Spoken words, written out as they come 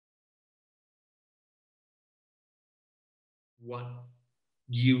what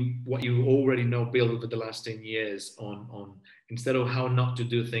you already know built over the last 10 years on instead of how not to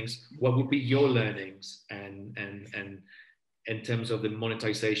do things, what would be your learnings and in terms of the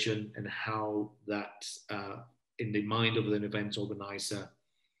monetization and how that in the mind of an event organizer,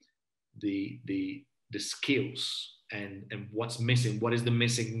 the skills and what's missing, what is the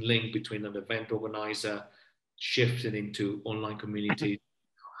missing link between an event organizer shifting into online community,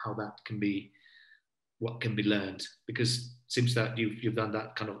 how that can be, what can be learned, because it seems that you've done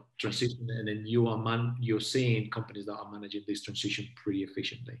that kind of transition, and then you're seeing companies that are managing this transition pretty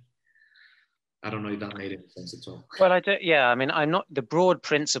efficiently. I don't know if that made any sense at all. Well, I don't. Yeah, I mean, I'm not. The broad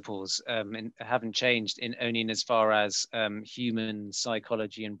principles haven't changed in only in as far as human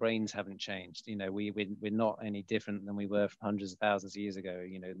psychology and brains haven't changed. You know, we're not any different than we were hundreds of thousands of years ago.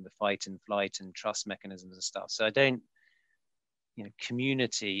 You know, in the fight and flight and trust mechanisms and stuff. So I don't. You know,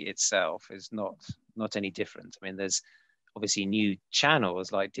 community itself is not any different. I mean, there's obviously new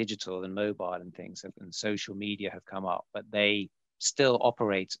channels like digital and mobile and things, and social media have come up, but they still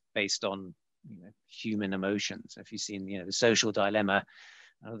operate based on, you know, human emotions. If you've seen, you know, the Social Dilemma,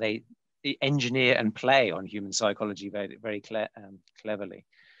 they engineer and play on human psychology very, very cleverly.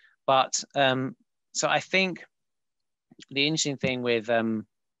 But so I think the interesting thing with,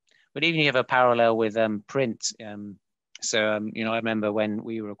 but even you have a parallel with print. You know, I remember when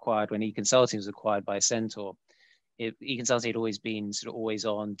we were acquired, when eConsulting was acquired by Centaur, eConsulting had always been sort of always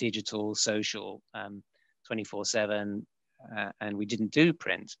on digital, social, 24/7, and we didn't do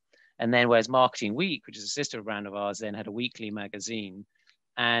print. And then whereas Marketing Week, which is a sister brand of ours, then had a weekly magazine,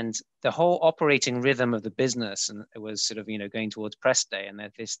 and the whole operating rhythm of the business, and it was sort of, you know, going towards press day, and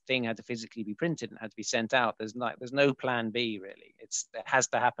that this thing had to physically be printed and had to be sent out. There's no plan B really. It has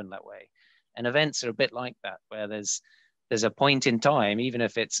to happen that way. And events are a bit like that, where there's a point in time, even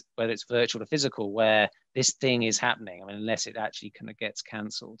if it's whether it's virtual or physical, where this thing is happening. I mean, unless it actually kind of gets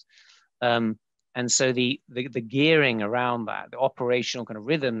cancelled. And so the gearing around that, the operational kind of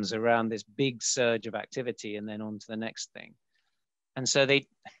rhythms around this big surge of activity, and then on to the next thing. And so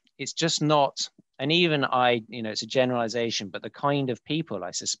it's just not, and even you know, it's a generalization, but the kind of people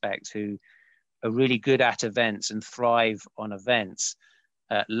I suspect who are really good at events and thrive on events,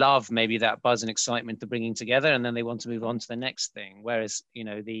 love maybe that buzz and excitement of bringing together, and then they want to move on to the next thing. Whereas, you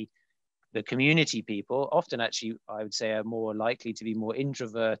know, the community people often actually, I would say, are more likely to be more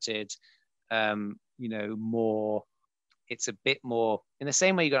introverted, you know, more, it's a bit more, in the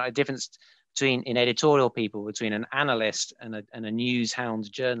same way you got a difference between, in editorial people, between an analyst and a news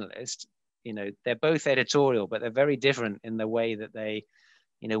hound journalist. You know, they're both editorial, but they're very different in the way that they,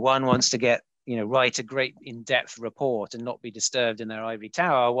 you know, one wants to get, you know, write a great in-depth report and not be disturbed in their ivory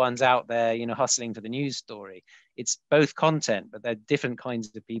tower. One's out there, you know, hustling for the news story. It's both content, but they're different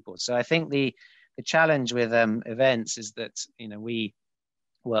kinds of people. So I think the challenge with events is that, you know, we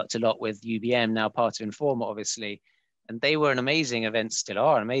worked a lot with UBM, now part of Informa, obviously, and they were an amazing event, still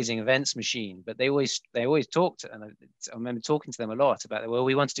are an amazing events machine, but they always talked, and I remember talking to them a lot about, well,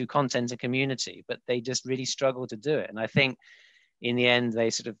 we want to do content and community, but they just really struggled to do it. And I think in the end, they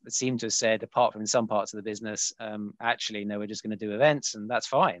sort of seem to have said, apart from some parts of the business, actually, no, we're just going to do events, and that's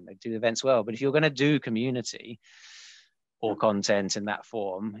fine. They do events well. But if you're going to do community or content in that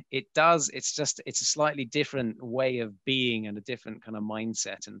form, it's a slightly different way of being and a different kind of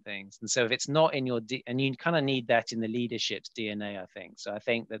mindset and things. And so if it's not in your, and you kind of need that in the leadership's DNA, I think. So I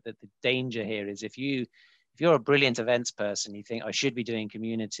think that the danger here is if you're a brilliant events person, you think I should be doing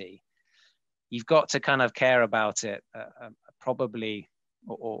community, you've got to kind of care about it, probably,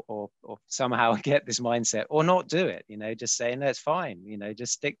 or somehow get this mindset, or not do it. You know, just say no, it's fine. You know,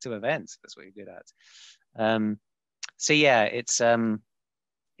 just stick to events. That's what you're good at. So yeah, it's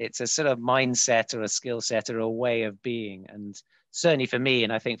a sort of mindset or a skill set or a way of being, and certainly for me,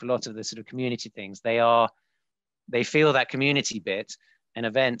 and I think for a lot of the sort of community things, they feel that community bit. And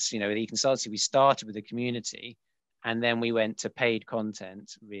events, you know, with eConsulting, we started with the community, and then we went to paid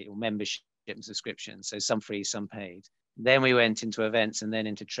content or membership and subscriptions, so some free, some paid. Then we went into events and then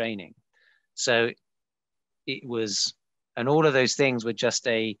into training. So it was, and all of those things were just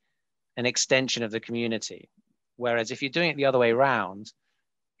an extension of the community. Whereas if you're doing it the other way around,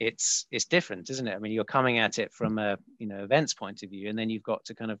 it's different, isn't it? I mean, you're coming at it from a, you know, events point of view, and then you've got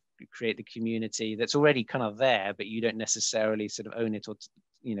to kind of create the community that's already kind of there, but you don't necessarily sort of own it or,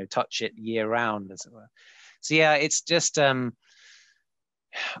 you know, touch it year round, as it were. So yeah, it's just,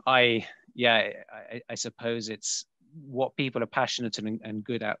 I suppose it's what people are passionate and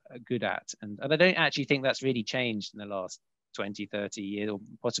good at, and I don't actually think that's really changed in the last 20, 30 years, or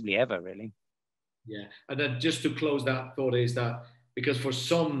possibly ever, really. Yeah, and then just to close that thought is that because for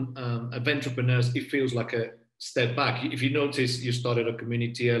some event entrepreneurs it feels like step back. If you notice, you started a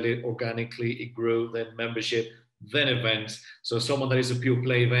community early, organically, it grew, then membership, then events. So someone that is a pure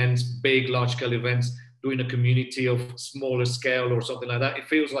play events, big, large scale events, doing a community of smaller scale or something like that, it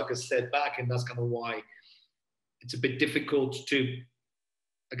feels like a step back. And that's kind of why it's a bit difficult to,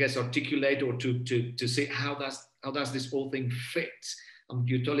 I guess, articulate or to see how does this whole thing fit.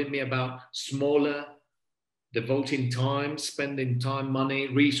 You're telling me about smaller, devoting time, spending time, money,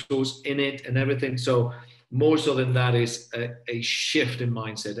 resource in it, and everything. So more so than that is a shift in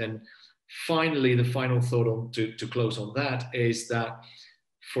mindset. And finally, the final thought on to close on that is that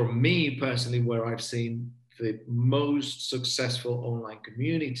for me personally, where I've seen the most successful online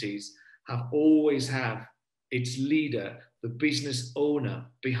communities have always had its leader, the business owner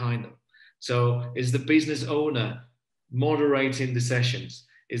behind them. So is the business owner moderating the sessions?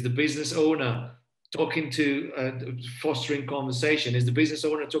 Is the business owner talking to, fostering conversation? Is the business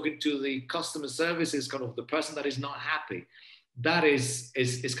owner talking to the customer services, kind of the person that is not happy? That is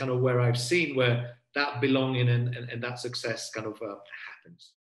kind of where I've seen where that belonging and that success kind of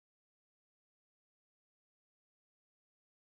happens.